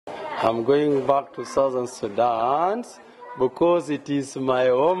I'm going back to Southern Sudan because it is my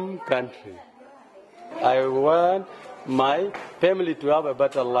home country. I want my family to have a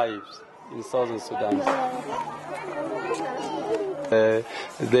better life in Southern Sudan.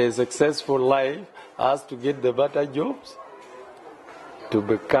 The successful life has to get the better jobs, to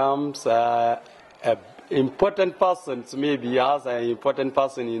become important persons, maybe as an important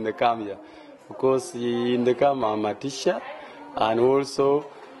person in the Gambia, because in the Gambia I'm a teacher and also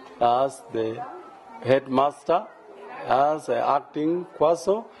as the headmaster, as an acting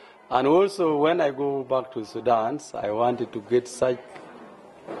Kwaso, and also when I go back to Sudan, I wanted to get such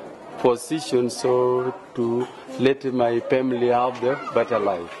position so to let my family have the better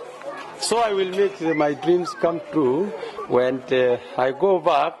life. So I will make my dreams come true when I go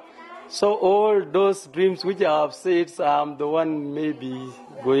back. So all those dreams which I have said, I'm the one maybe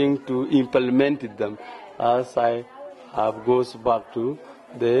going to implement them as I have goes back to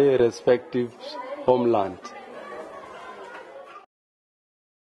the respective homeland.